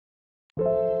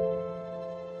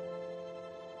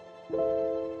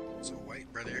So white,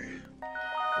 brother.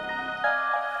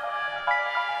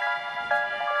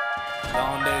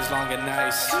 Long days, longer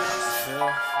nights.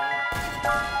 Feel?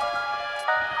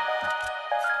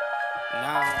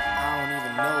 Now I don't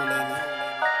even know lately.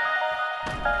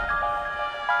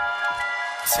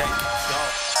 Take it, go.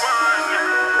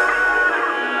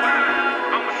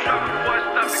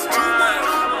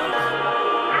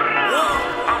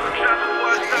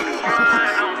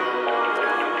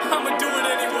 I'ma do it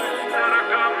anyway.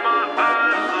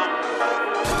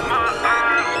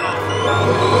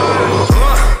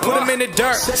 Put 'em in the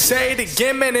dirt, say it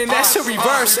again, man, and that's a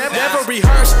reverse. Never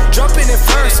rehearse, jumping in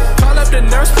first. Call up the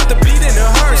nurse, put the beat in the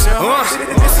hearse.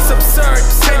 This is absurd,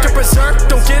 take a berserk.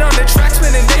 Don't get on the tracks,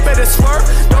 man, and they better swerve.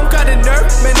 Don't got a nerve,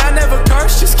 man, I never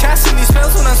curse. Just casting these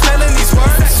spells when I'm spelling these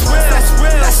words. That's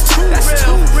real, that's too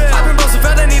real. I've been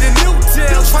Roosevelt, I need a new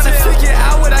deal. Trying to figure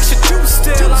out what I should do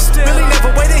still. I'm really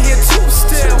never waiting here too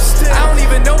still. I don't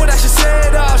even know what I should say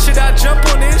at all. Should I jump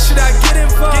on in? Should I get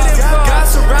involved? God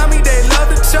surround me, they love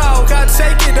to talk. I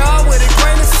take it all with a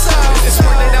grain of salt. This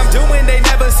work that I'm doing, they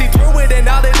never see through it. And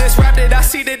all of this rap that I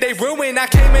see that they ruin. I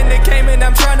came in the game and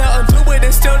I'm trying to undo it.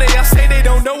 And still they all say they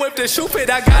don't know if to shoot it.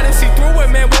 I gotta see through it,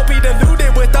 man, won't be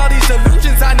deluded with all these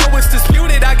illusions. I know it's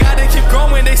disputed, I gotta keep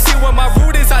growing. They see what my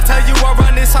root is. I tell you I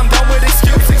run this, I'm done with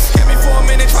excuses. Give me for a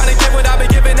minute, trying to get what I've been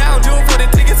giving. I don't do it for the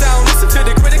tickets, I don't listen to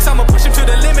the critics. I'ma push them to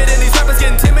the limit, and these rappers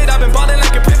getting timid. I've been balling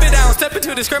like a pivot, I don't step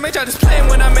into the scrimmage. I just play 'em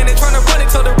when I'm in it, trying to run it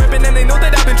till the ribbon. And they know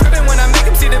that I've been tripping when I make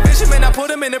them see the vision. Man, I put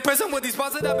them in the prison with these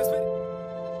bars that I've been spitting.